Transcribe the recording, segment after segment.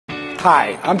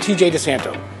Hi, I'm TJ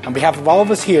DeSanto. On behalf of all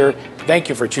of us here, thank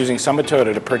you for choosing Summit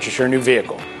Toyota to purchase your new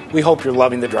vehicle. We hope you're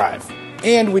loving the drive.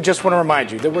 And we just want to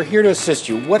remind you that we're here to assist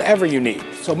you whatever you need.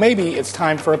 So maybe it's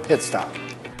time for a pit stop.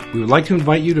 We would like to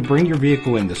invite you to bring your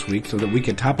vehicle in this week so that we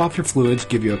can top off your fluids,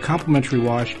 give you a complimentary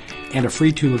wash, and a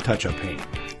free tulip touch-up paint,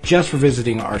 just for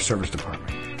visiting our service department.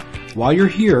 While you're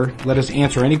here, let us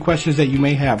answer any questions that you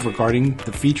may have regarding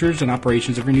the features and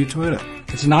operations of your new Toyota.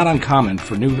 It's not uncommon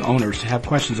for new owners to have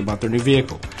questions about their new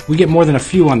vehicle. We get more than a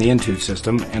few on the Intuit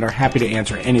system and are happy to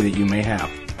answer any that you may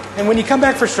have. And when you come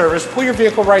back for service, pull your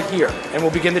vehicle right here and we'll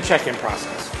begin the check-in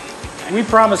process. We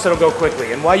promise it'll go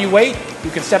quickly, and while you wait,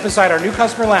 you can step inside our new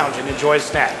customer lounge and enjoy a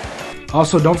snack.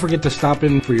 Also, don't forget to stop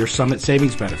in for your Summit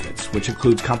Savings benefits, which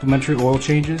includes complimentary oil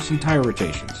changes and tire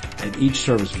rotations at each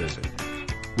service visit.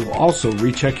 We'll also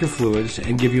recheck your fluids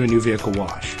and give you a new vehicle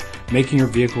wash, making your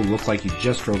vehicle look like you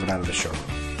just drove it out of the showroom.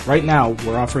 Right now,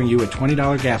 we're offering you a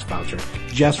 $20 gas voucher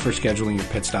just for scheduling your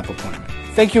pit stop appointment.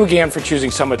 Thank you again for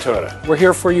choosing Summit Toyota. We're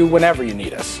here for you whenever you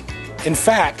need us. In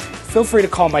fact, feel free to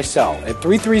call my cell at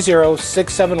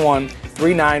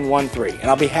 330-671-3913, and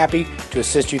I'll be happy to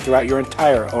assist you throughout your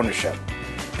entire ownership.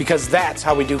 Because that's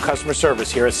how we do customer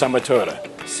service here at Summit Toyota.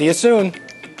 See you soon.